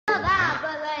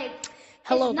like.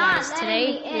 Hello guys,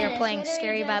 today we are playing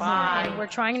Scary Baboon and we're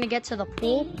trying to get to the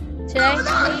pool today.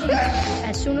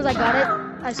 As soon as I got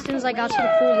to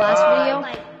the pool last video,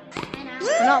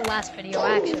 well, not last video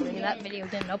actually, that video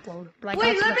didn't upload, but I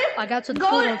got to the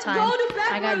pool one time,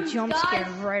 I got jump scared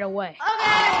right away.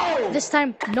 This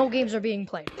time, no games are being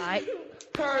played, alright?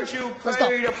 Let's go. Let's go,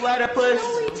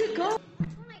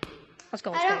 let's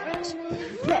go, guys.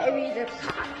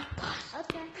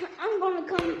 I'm gonna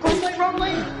come.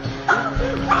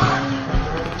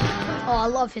 Oh, I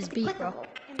love his beat, bro.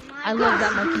 I love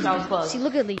that monkey's beat. See,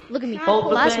 look at me.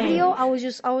 Last video, I was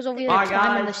over here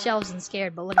climbing the shelves and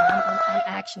scared, but look at me,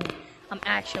 I'm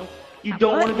actual. You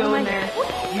don't want to go in there.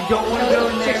 You don't want to go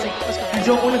in there. You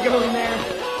don't want to go in there.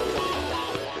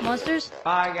 Monsters?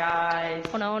 Bye, guys.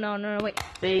 Oh no, wait.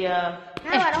 They No,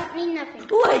 I don't need nothing.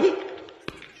 Wait.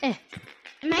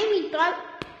 Made me throw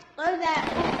that.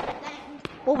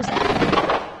 What was that?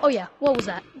 Oh yeah, what was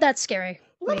that? That's scary.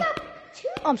 Wait.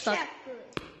 I'm stuck.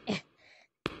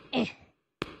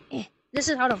 This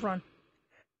is how to run.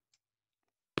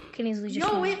 Can easily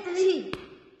just run. Wait for me.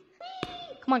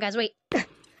 Come on, guys, wait.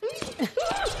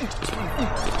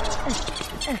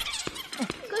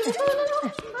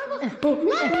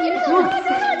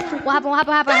 What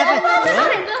happened?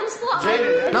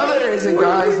 No, there isn't,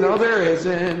 guys. No, there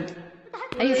isn't.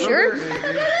 Are you sure? Go.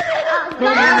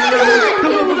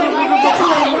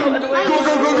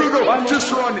 I'm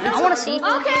just running. I want to see. Okay.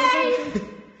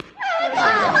 Oh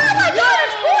my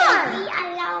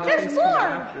God, there's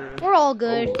 4. We're all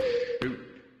good. Guys,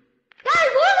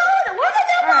 where's the new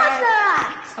monster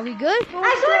at? Are we good?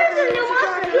 I swear there's a new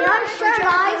monster here. I'm sure,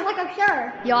 guys. Like, I'm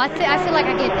sure. Yo, I feel like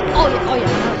I get. Oh yeah.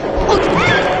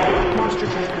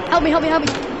 Help me.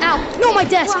 Ow! No, my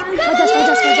desk. My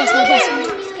desk.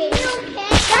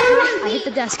 I hit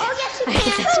the desk.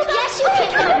 Yes, you can.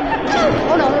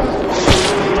 Oh no.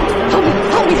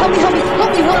 Help me.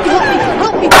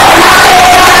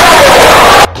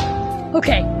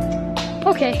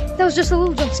 Okay, that was just a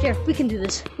little jump scare. We can do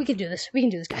this,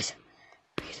 guys.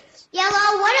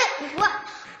 Yellow, what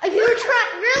if you're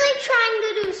really trying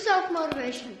to do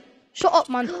self-motivation? Shut up,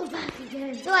 man. Go back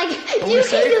again. Like, Are we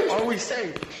safe? Are we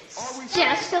safe?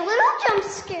 Just a little jump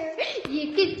scare.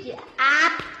 You could,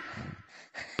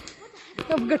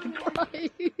 I'm gonna cry.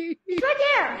 It's right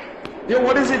there. Yo,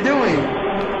 what is it doing?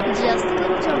 Just a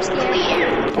little jump scare. We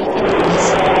can do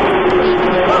this.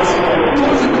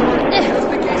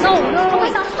 No.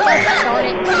 Wait. Darn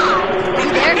it. Are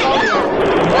you there?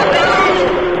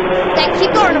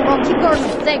 Keep guarding him, bro.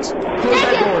 Thanks. Close that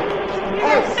door.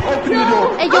 Open the door.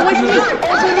 Hey, yo, wait for me. I'm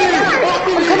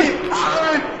coming.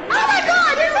 Oh my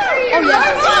God, it's right here. Oh yeah.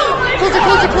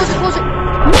 Close it.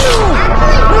 No.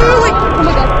 Wait. Oh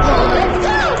my God.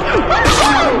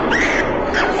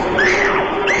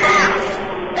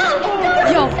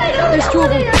 Yo, there's 2 of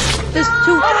them. There's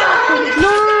 2.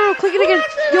 No. Click it again.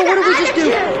 Yo, what did we just do?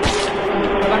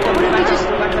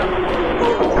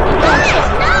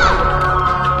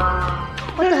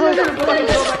 What the hell?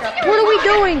 What are we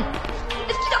doing?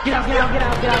 Get out.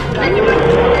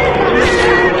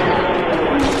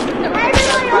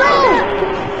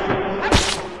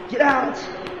 Get out.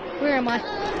 Where am I?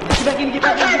 Get back in.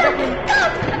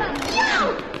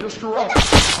 Just drop.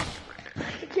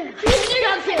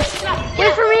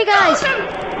 Wait for me, guys.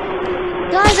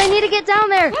 Guys, I need to get down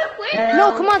there.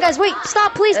 No, come on, guys. Wait,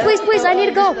 stop, please. I need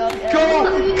to go.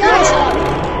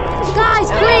 Guys,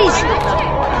 please.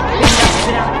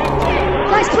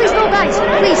 Guys, please, no, guys.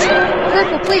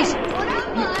 Please.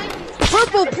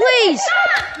 Purple, please.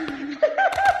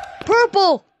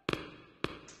 Purple.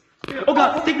 Oh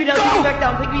God, take me down. Take me back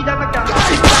down.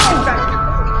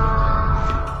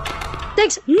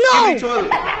 Thanks. No.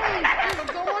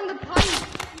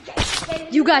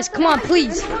 You guys, come on,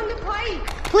 please.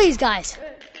 Please, guys.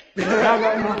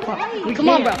 Come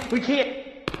on, bro. We can't.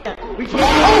 Oh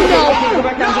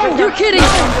no! You're kidding!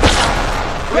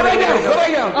 Go back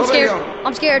down.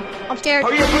 I'm scared.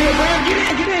 Hurry up.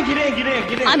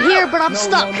 Get in. I'm here, but I'm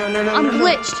stuck. I'm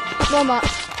glitched. No, I'm not.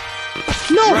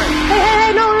 No!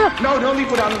 Hey, no! No, don't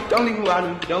leave without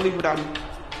me.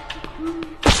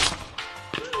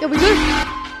 Yeah, we good?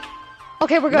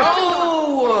 Okay, we're good.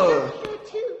 No!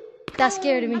 That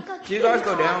scared me. Do you guys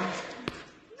go down?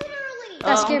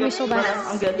 That scared me so bad.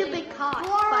 I'm good.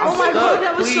 Oh my God,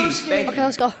 that was so scary. Okay,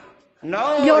 let's go.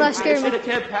 No, Yo, that scared me. Should have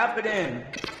kept happening.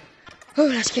 Oh,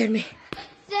 that scared me.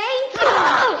 Thank you.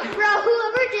 Bro,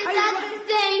 whoever did that,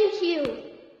 thank you.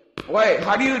 Wait,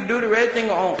 how do you do the red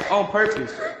thing on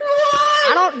purpose?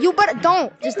 I don't. You better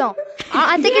don't. Just don't.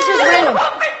 I think it's just random.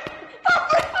 Open it.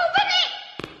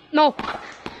 No.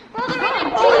 Brother,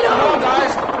 Come on,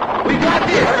 guys. We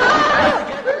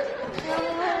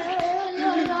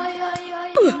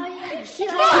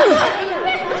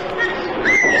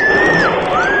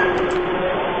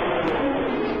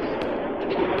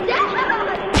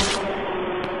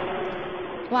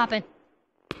What happened?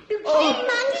 You cheap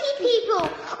monkey people.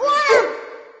 What a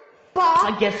box.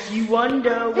 I guess you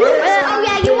wonder Oh what.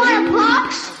 yeah, you want a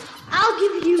box? I'll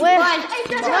give you Where? one.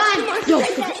 Yo.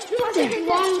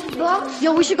 One box.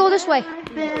 Yo, we should go this way.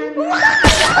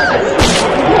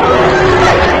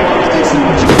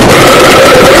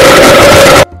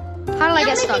 How did I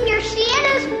get stuck? In your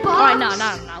Santa's box. Alright, no.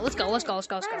 Let's go.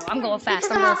 I'm going fast.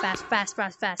 Fast.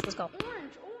 Let's go.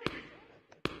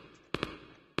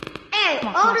 Hey, Come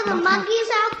on, all come to the on. monkeys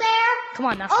out there. Come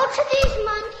on now. All to these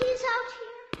monkeys out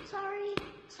here. Sorry.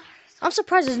 I'm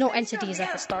surprised there's no entities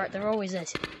at the start. There always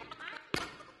is.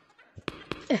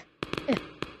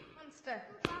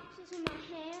 Boxes in my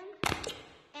hand.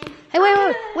 And Hey,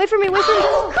 wait for me.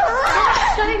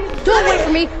 Don't wait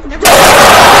for me.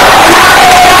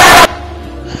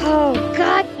 Oh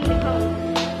God.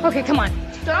 Okay, come on.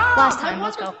 Last time,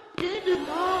 let's go.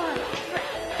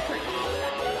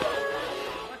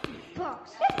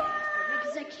 box.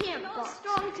 Because I can't box.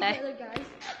 Strong Okay. together, guys.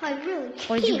 I really can't.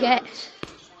 What did you get?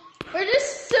 We're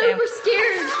just super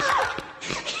scared.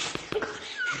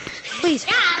 Please.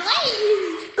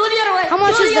 Go the other way. How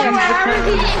much is there?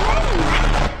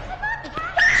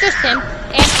 Just him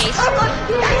and Ace.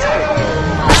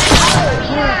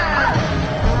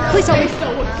 Please help me.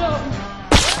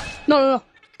 No.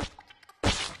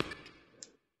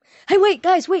 Hey, wait,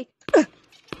 guys, wait.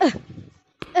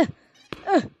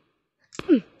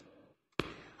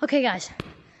 Okay, guys.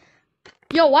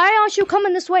 Yo, why aren't you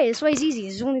coming this way? This way's easy.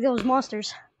 There's only those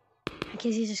monsters. In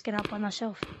case you just get up on the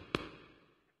shelf.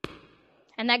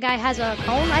 And that guy has a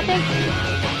cone, I think.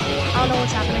 I don't know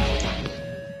what's happening.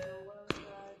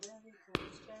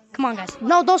 Come on, guys.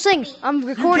 No, don't sing. I'm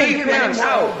recording. No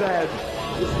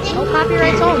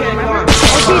copyright songs, remember?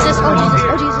 Oh, Jesus.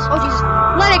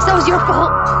 Lennox, that was your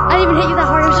fault. I didn't even hit you that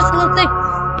hard. It was just a little thing.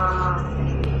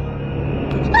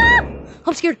 Ah!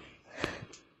 I'm scared.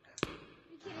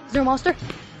 Is there a monster?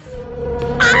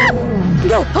 Ah!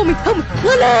 No, help me.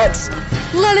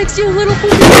 Lennox, you little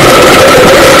fool.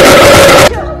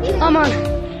 I'm on.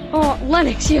 Oh,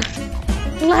 Lennox,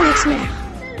 man.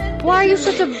 Why are you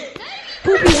such a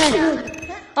poopy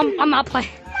head? I'm not playing.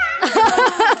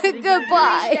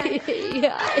 Goodbye.